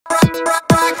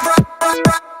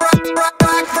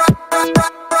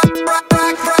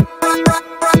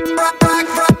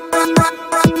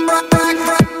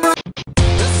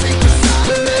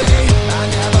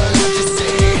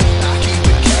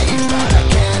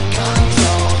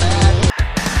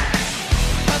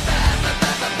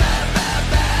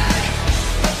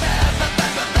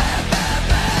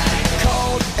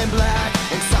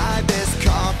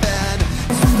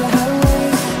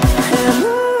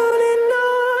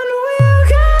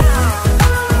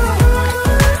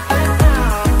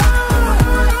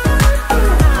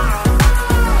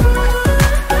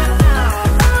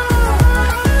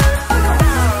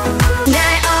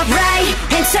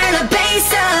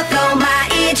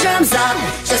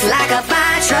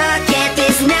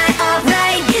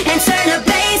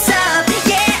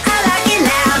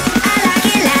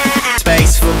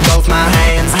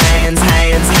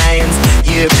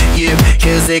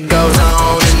Cause it goes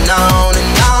on and on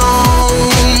and on,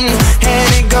 and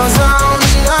it goes on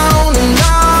and on and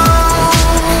on.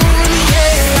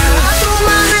 Yeah, I throw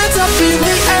my hands up in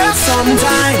the air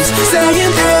sometimes,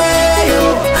 saying hey yo,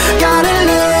 gotta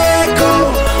let go.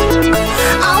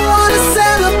 I wanna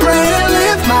celebrate and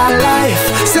live my life,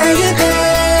 saying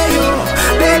hey yo,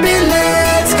 baby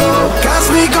let's go. Cause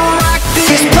we gon' rock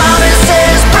these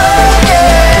promises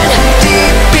broken,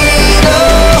 deep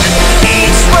below.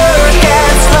 Each word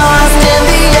gets lost in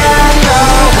the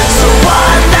unknown. So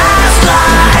one last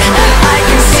lie I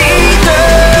can see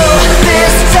through.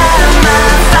 This time I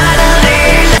finally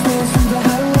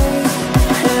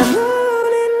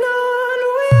and on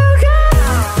we'll go.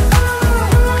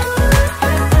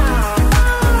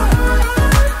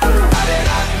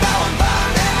 Now I'm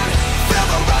burning. Feel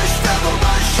the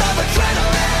rush of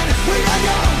adrenaline. We are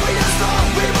young, we are strong,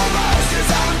 we will rise.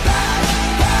 'Cause I'm back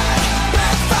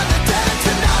from the dead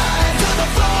tonight. To the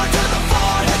floor,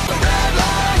 hit the red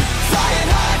line. Flying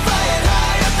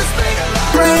high at the speed of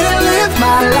light. Pray to live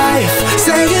my life,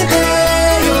 saying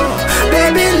hey yo,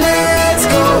 baby let's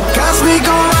go. 'Cause we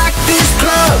gon' rock this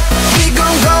club.